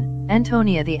children,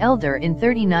 Antonia the Elder in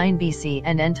 39 BC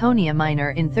and Antonia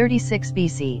Minor in 36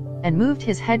 BC, and moved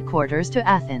his headquarters to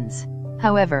Athens.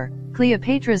 However,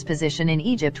 Cleopatra's position in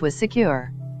Egypt was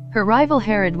secure. Her rival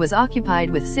Herod was occupied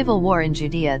with civil war in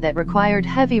Judea that required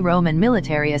heavy Roman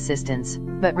military assistance,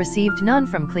 but received none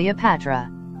from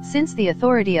Cleopatra. Since the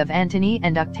authority of Antony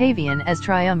and Octavian as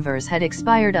triumvirs had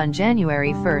expired on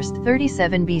January 1,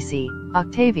 37 BC,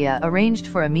 Octavia arranged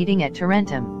for a meeting at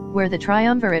Tarentum, where the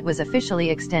triumvirate was officially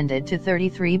extended to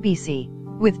 33 BC,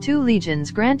 with 2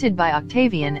 legions granted by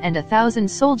Octavian and 1,000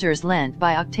 soldiers lent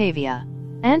by Octavia.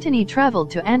 Antony traveled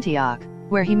to Antioch,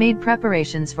 where he made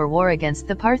preparations for war against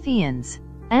the Parthians.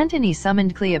 Antony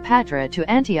summoned Cleopatra to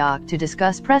Antioch to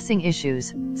discuss pressing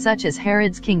issues, such as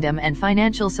Herod's kingdom and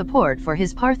financial support for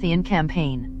his Parthian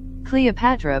campaign.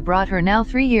 Cleopatra brought her now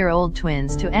 3-year-old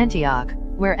twins to Antioch,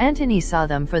 where Antony saw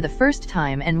them for the first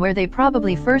time and where they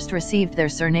probably first received their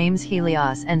surnames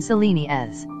Helios and Selene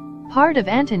as part of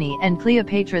Antony and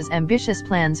Cleopatra's ambitious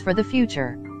plans for the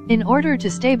future. In order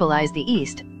to stabilize the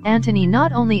East, Antony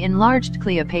not only enlarged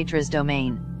Cleopatra's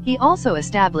domain, he also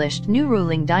established new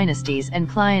ruling dynasties and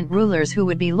client rulers who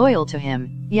would be loyal to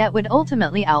him, yet would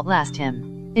ultimately outlast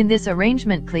him. In this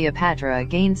arrangement, Cleopatra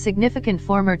gained significant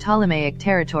former Ptolemaic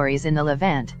territories in the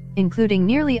Levant, including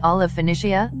nearly all of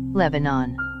Phoenicia,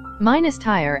 Lebanon, minus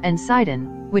Tyre and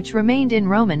Sidon, which remained in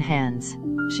Roman hands.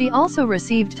 She also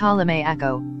received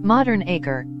Ptolemy-Aco, modern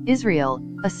Acre, Israel,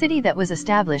 a city that was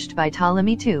established by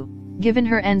Ptolemy II. Given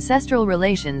her ancestral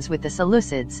relations with the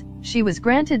Seleucids, she was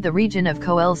granted the region of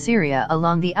Coel Syria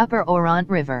along the upper Oronte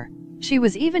River. She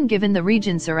was even given the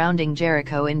region surrounding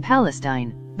Jericho in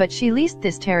Palestine, but she leased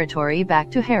this territory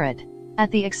back to Herod, at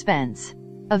the expense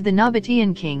of the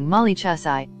Nabatean king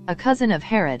Malichusai, a cousin of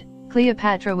Herod.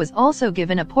 Cleopatra was also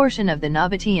given a portion of the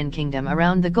Nabatean kingdom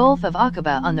around the Gulf of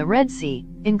Aqaba on the Red Sea,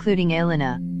 including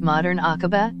Aelina, modern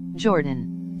Aqaba,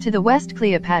 Jordan. To the west,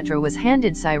 Cleopatra was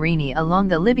handed Cyrene along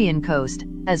the Libyan coast,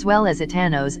 as well as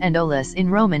Etanos and Aulis in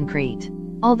Roman Crete.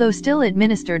 Although still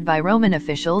administered by Roman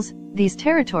officials, these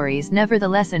territories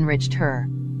nevertheless enriched her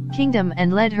kingdom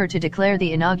and led her to declare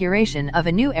the inauguration of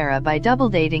a new era by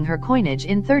double-dating her coinage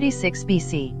in 36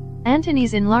 BC.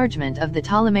 Antony's enlargement of the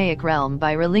Ptolemaic realm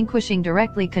by relinquishing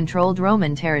directly controlled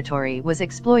Roman territory was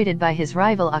exploited by his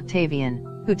rival Octavian,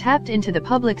 who tapped into the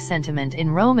public sentiment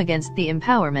in Rome against the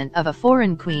empowerment of a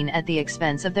foreign queen at the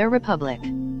expense of their republic.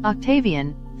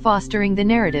 Octavian, fostering the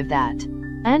narrative that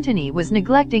Antony was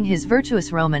neglecting his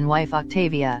virtuous Roman wife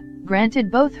Octavia, granted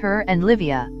both her and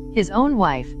Livia, his own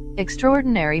wife,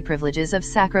 extraordinary privileges of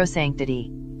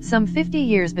sacrosanctity. Some 50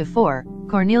 years before,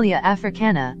 Cornelia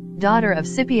Africana, daughter of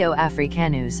Scipio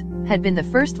Africanus, had been the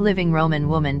first living Roman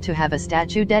woman to have a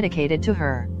statue dedicated to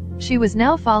her. She was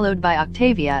now followed by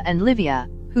Octavia and Livia,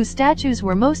 whose statues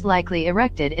were most likely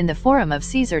erected in the Forum of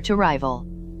Caesar to rival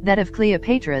that of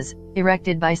Cleopatra's,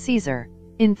 erected by Caesar.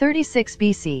 In 36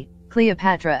 BC,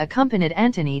 Cleopatra accompanied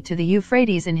Antony to the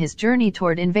Euphrates in his journey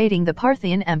toward invading the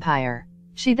Parthian Empire.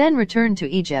 She then returned to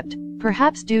Egypt,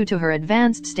 perhaps due to her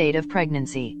advanced state of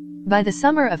pregnancy. By the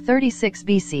summer of 36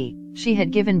 BC, she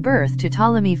had given birth to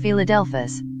Ptolemy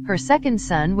Philadelphus, her second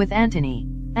son with Antony.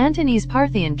 Antony's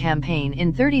Parthian campaign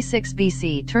in 36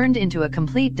 BC turned into a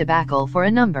complete debacle for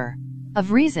a number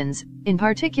of reasons, in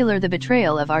particular the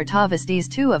betrayal of Artavasdes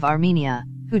II of Armenia,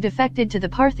 who defected to the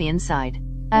Parthian side.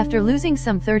 After losing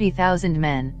some 30,000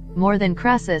 men, more than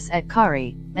Crassus at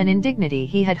Kari, an indignity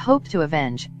he had hoped to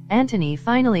avenge, Antony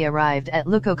finally arrived at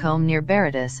Leucocome near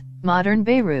Berytus, modern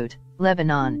Beirut,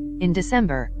 Lebanon, in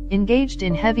December, engaged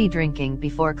in heavy drinking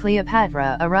before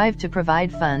Cleopatra arrived to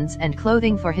provide funds and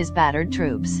clothing for his battered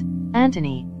troops.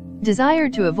 Antony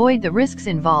desired to avoid the risks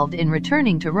involved in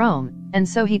returning to Rome, and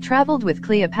so he traveled with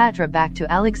Cleopatra back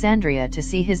to Alexandria to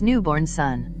see his newborn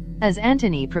son. As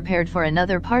Antony prepared for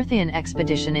another Parthian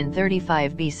expedition in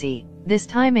 35 BC, this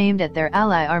time aimed at their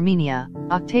ally Armenia,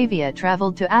 Octavia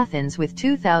traveled to Athens with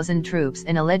 2,000 troops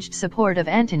in alleged support of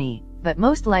Antony, but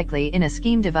most likely in a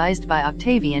scheme devised by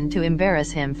Octavian to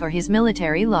embarrass him for his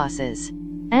military losses.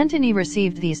 Antony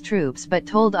received these troops but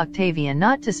told Octavian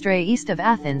not to stray east of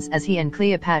Athens as he and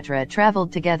Cleopatra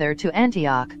traveled together to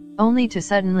Antioch, only to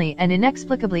suddenly and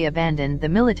inexplicably abandon the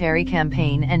military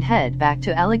campaign and head back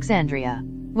to Alexandria.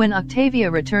 When Octavia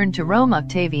returned to Rome,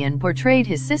 Octavian portrayed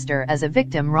his sister as a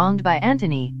victim wronged by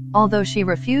Antony, although she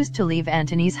refused to leave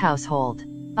Antony's household.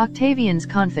 Octavian's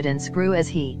confidence grew as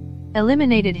he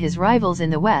eliminated his rivals in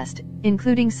the west,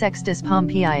 including Sextus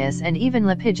Pompeius and even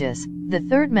Lepidus, the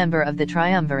third member of the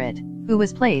triumvirate, who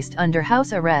was placed under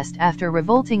house arrest after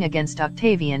revolting against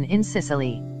Octavian in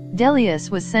Sicily. Dellius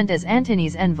was sent as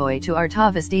Antony's envoy to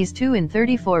Artavasdes II in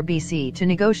 34 BC to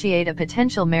negotiate a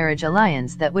potential marriage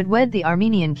alliance that would wed the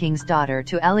Armenian king's daughter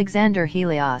to Alexander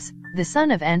Helios, the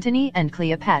son of Antony and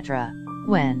Cleopatra.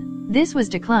 When this was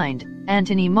declined,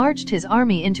 Antony marched his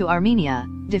army into Armenia,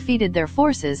 defeated their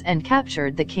forces and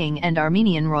captured the king and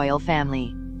Armenian royal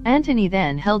family. Antony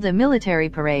then held a military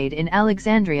parade in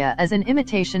Alexandria as an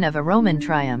imitation of a Roman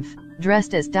triumph,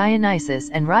 dressed as Dionysus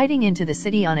and riding into the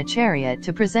city on a chariot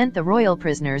to present the royal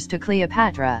prisoners to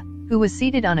Cleopatra, who was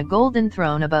seated on a golden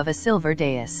throne above a silver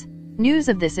dais. News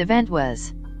of this event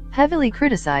was heavily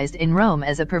criticized in Rome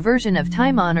as a perversion of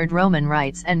time-honored Roman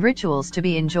rites and rituals to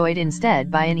be enjoyed instead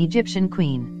by an Egyptian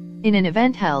queen. In an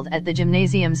event held at the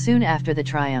Gymnasium soon after the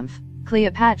triumph,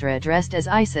 Cleopatra dressed as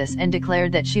Isis and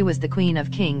declared that she was the Queen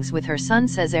of Kings with her son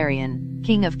Caesarion,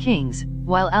 King of Kings,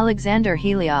 while Alexander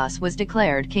Helios was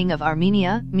declared King of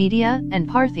Armenia, Media, and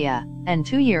Parthia, and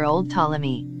 2-year-old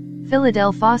Ptolemy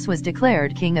Philadelphos was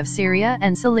declared King of Syria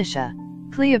and Cilicia.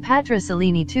 Cleopatra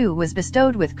Selene II was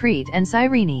bestowed with Crete and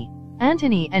Cyrene.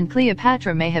 Antony and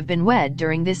Cleopatra may have been wed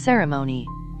during this ceremony.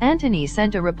 Antony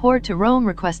sent a report to Rome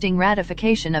requesting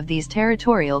ratification of these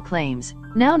territorial claims,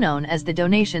 now known as the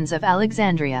Donations of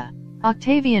Alexandria.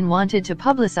 Octavian wanted to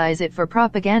publicize it for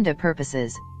propaganda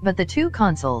purposes, but the two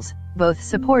consuls, both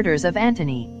supporters of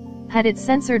Antony, had it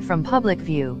censored from public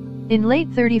view. In late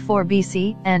 34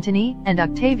 BC, Antony and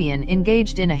Octavian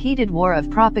engaged in a heated war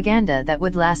of propaganda that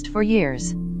would last for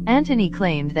years. Antony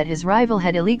claimed that his rival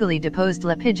had illegally deposed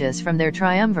Lepidus from their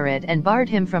triumvirate and barred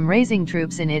him from raising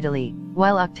troops in Italy,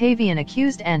 while Octavian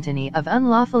accused Antony of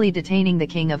unlawfully detaining the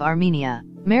king of Armenia,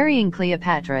 marrying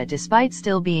Cleopatra despite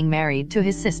still being married to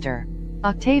his sister,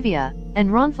 Octavia,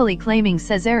 and wrongfully claiming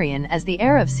Caesarion as the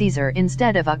heir of Caesar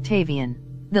instead of Octavian.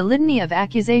 The litany of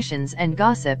accusations and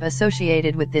gossip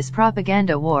associated with this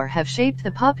propaganda war have shaped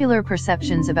the popular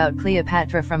perceptions about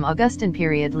Cleopatra from Augustan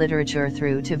period literature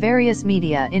through to various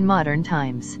media in modern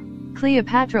times.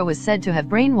 Cleopatra was said to have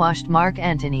brainwashed Mark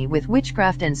Antony with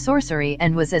witchcraft and sorcery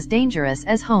and was as dangerous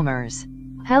as Homer's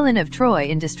Helen of Troy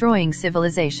in destroying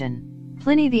civilization.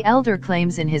 Pliny the Elder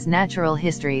claims in his Natural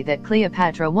History that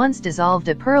Cleopatra once dissolved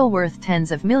a pearl worth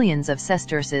tens of millions of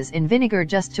sesterces in vinegar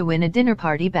just to win a dinner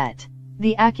party bet.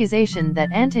 The accusation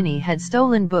that Antony had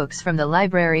stolen books from the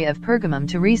Library of Pergamum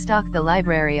to restock the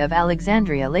Library of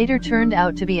Alexandria later turned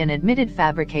out to be an admitted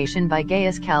fabrication by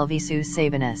Gaius Calvisius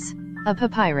Sabinus. A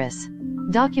papyrus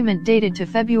document dated to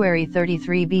February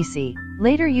 33 BC,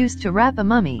 later used to wrap a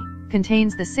mummy,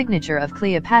 contains the signature of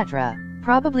Cleopatra,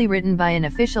 probably written by an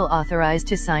official authorized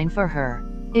to sign for her.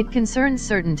 It concerns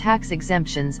certain tax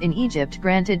exemptions in Egypt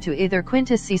granted to either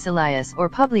Quintus Caecilius or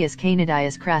Publius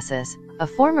Canidius Crassus, a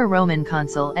former Roman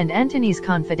consul and Antony's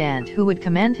confidant who would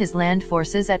command his land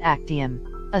forces at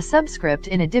Actium. A subscript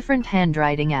in a different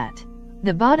handwriting at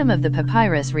the bottom of the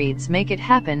papyrus reads, "Make it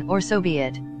happen, or so be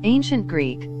it." Ancient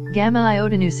Greek, gamma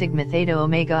iota nu sigma theta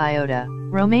omega iota,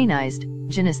 Romanized,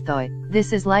 genistoi.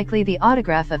 This is likely the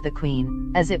autograph of the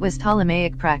queen, as it was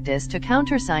Ptolemaic practice to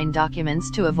countersign documents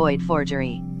to avoid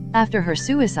forgery. After her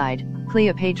suicide,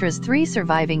 Cleopatra's 3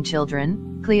 surviving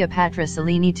children, Cleopatra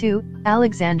Selene II,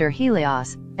 Alexander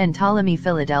Helios, and Ptolemy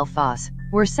Philadelphos,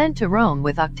 were sent to Rome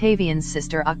with Octavian's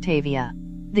sister Octavia,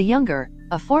 the younger,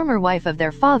 a former wife of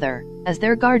their father, as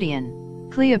their guardian.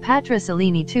 Cleopatra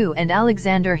Selene II and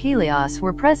Alexander Helios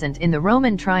were present in the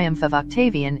Roman triumph of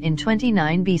Octavian in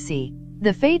 29 BC.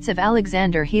 The fates of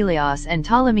Alexander Helios and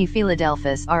Ptolemy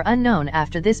Philadelphus are unknown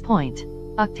after this point.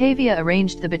 Octavia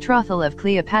arranged the betrothal of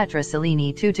Cleopatra Selene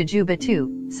II to Juba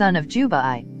II, son of Juba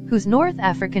I, whose North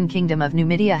African kingdom of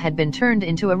Numidia had been turned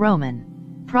into a Roman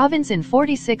province in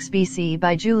 46 BC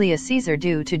by Julius Caesar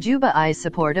due to Juba I's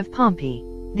support of Pompey.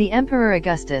 The Emperor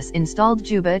Augustus installed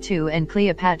Juba II and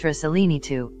Cleopatra Selene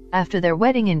II, after their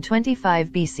wedding in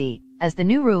 25 BC, as the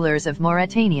new rulers of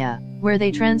Mauritania, where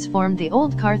they transformed the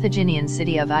old Carthaginian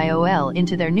city of Iol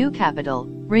into their new capital,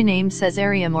 renamed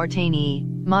Caesarea Mauritanii,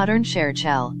 modern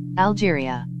Sherchel,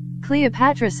 Algeria.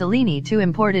 Cleopatra Selene II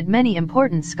imported many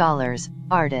important scholars,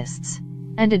 artists,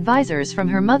 and advisors from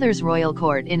her mother's royal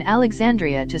court in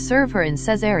Alexandria to serve her in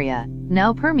Caesarea,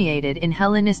 now permeated in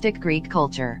Hellenistic Greek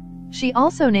culture. She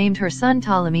also named her son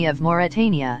Ptolemy of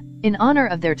Mauritania, in honor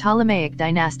of their Ptolemaic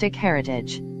dynastic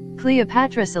heritage.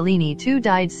 Cleopatra Selene II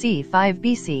died c. 5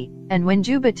 BC, and when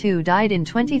Juba II died in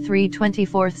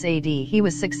 2324 AD he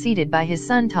was succeeded by his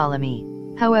son Ptolemy.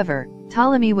 However,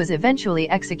 Ptolemy was eventually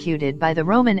executed by the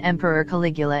Roman Emperor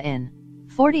Caligula in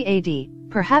 40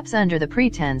 AD, perhaps under the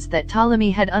pretense that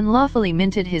Ptolemy had unlawfully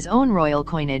minted his own royal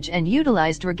coinage and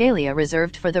utilized regalia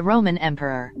reserved for the Roman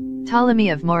emperor. Ptolemy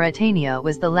of Mauritania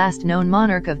was the last known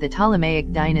monarch of the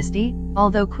Ptolemaic dynasty,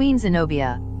 although Queen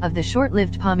Zenobia, of the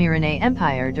short-lived Pommerane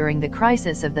Empire during the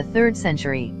crisis of the 3rd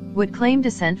century, would claim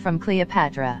descent from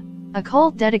Cleopatra. A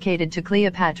cult dedicated to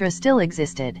Cleopatra still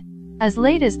existed as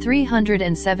late as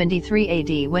 373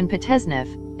 AD when Ptesnef,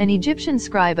 an Egyptian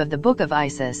scribe of the Book of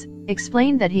Isis,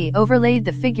 explained that he overlaid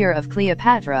the figure of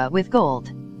Cleopatra with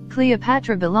gold.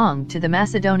 Cleopatra belonged to the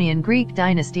Macedonian Greek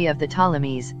dynasty of the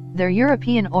Ptolemies, their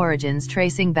European origins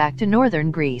tracing back to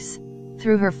northern Greece.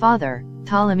 Through her father,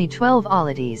 Ptolemy XII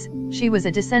Auletes, she was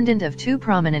a descendant of two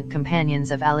prominent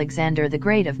companions of Alexander the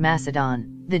Great of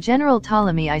Macedon, the general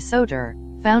Ptolemy Isoter,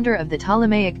 founder of the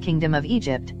Ptolemaic Kingdom of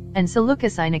Egypt, and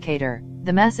Seleucus I Nicator,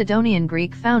 the Macedonian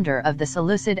Greek founder of the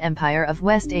Seleucid Empire of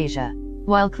West Asia.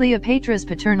 While Cleopatra's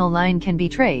paternal line can be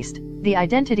traced, the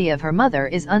identity of her mother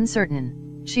is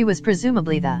uncertain. She was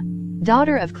presumably the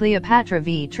daughter of Cleopatra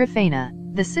v. Tryphena,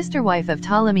 the sister wife of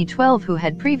Ptolemy XII who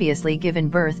had previously given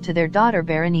birth to their daughter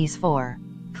Berenice IV.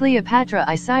 Cleopatra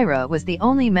Isira was the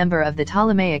only member of the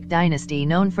Ptolemaic dynasty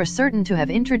known for certain to have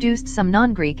introduced some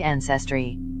non-Greek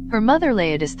ancestry. Her mother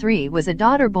Laodice III was a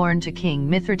daughter born to King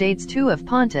Mithridates II of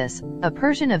Pontus, a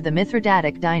Persian of the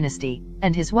Mithridatic dynasty,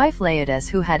 and his wife Laodice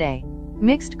who had a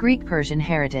mixed Greek-Persian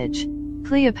heritage.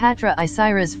 Cleopatra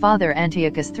Isira's father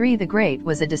Antiochus III the Great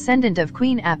was a descendant of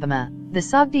Queen Apama, the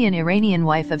Sogdian Iranian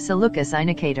wife of Seleucus I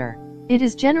Nicator. It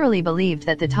is generally believed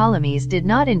that the Ptolemies did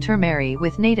not intermarry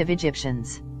with native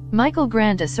Egyptians. Michael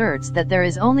Grant asserts that there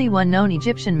is only one known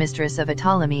Egyptian mistress of a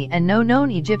Ptolemy and no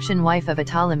known Egyptian wife of a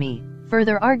Ptolemy,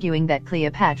 further arguing that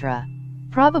Cleopatra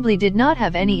probably did not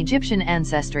have any Egyptian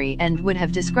ancestry and would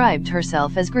have described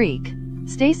herself as Greek.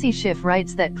 Stacy Schiff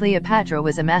writes that Cleopatra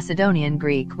was a Macedonian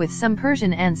Greek with some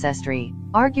Persian ancestry,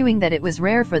 arguing that it was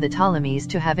rare for the Ptolemies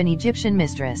to have an Egyptian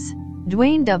mistress.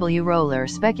 Dwayne W. Roller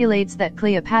speculates that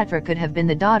Cleopatra could have been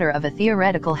the daughter of a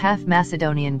theoretical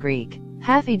half-Macedonian Greek,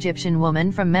 half-Egyptian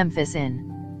woman from Memphis in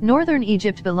northern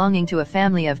Egypt belonging to a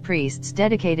family of priests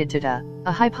dedicated to Ta,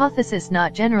 a hypothesis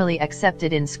not generally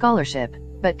accepted in scholarship,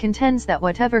 but contends that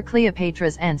whatever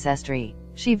Cleopatra's ancestry,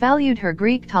 she valued her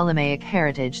Greek Ptolemaic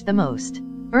heritage the most.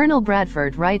 Ernest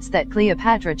Bradford writes that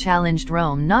Cleopatra challenged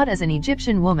Rome not as an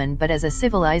Egyptian woman but as a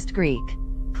civilized Greek.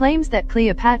 Claims that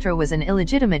Cleopatra was an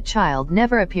illegitimate child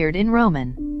never appeared in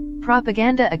Roman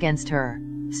propaganda against her.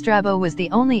 Strabo was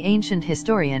the only ancient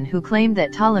historian who claimed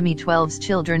that Ptolemy XII's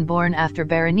children born after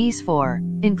Berenice IV,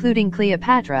 including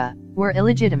Cleopatra, were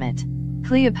illegitimate.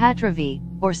 Cleopatra v.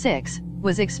 or 6,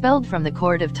 was expelled from the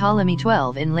court of Ptolemy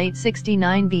XII in late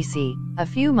 69 BC, a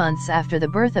few months after the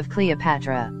birth of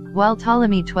Cleopatra, while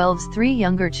Ptolemy XII's three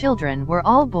younger children were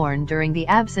all born during the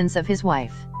absence of his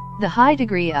wife. The high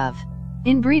degree of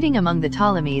inbreeding among the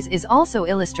Ptolemies is also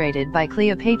illustrated by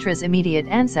Cleopatra's immediate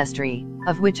ancestry,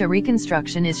 of which a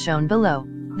reconstruction is shown below.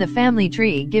 The family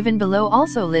tree given below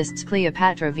also lists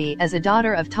Cleopatra V as a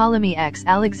daughter of Ptolemy X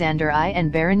Alexander I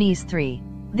and Berenice III.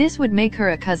 This would make her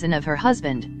a cousin of her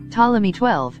husband, Ptolemy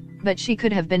XII, but she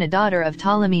could have been a daughter of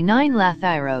Ptolemy IX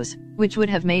Lathyros, which would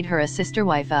have made her a sister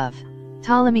wife of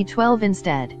Ptolemy XII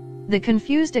instead. The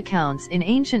confused accounts in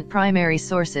ancient primary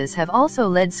sources have also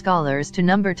led scholars to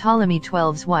number Ptolemy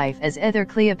XII's wife as either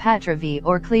Cleopatra V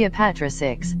or Cleopatra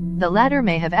VI. The latter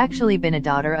may have actually been a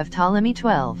daughter of Ptolemy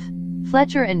XII.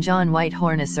 Fletcher and John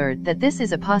Whitehorn assert that this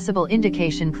is a possible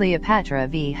indication Cleopatra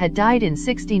V had died in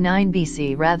 69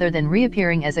 BC rather than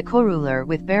reappearing as a co-ruler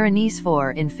with Berenice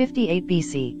IV in 58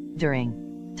 BC, during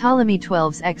Ptolemy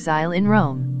XII's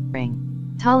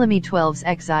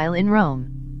exile in Rome.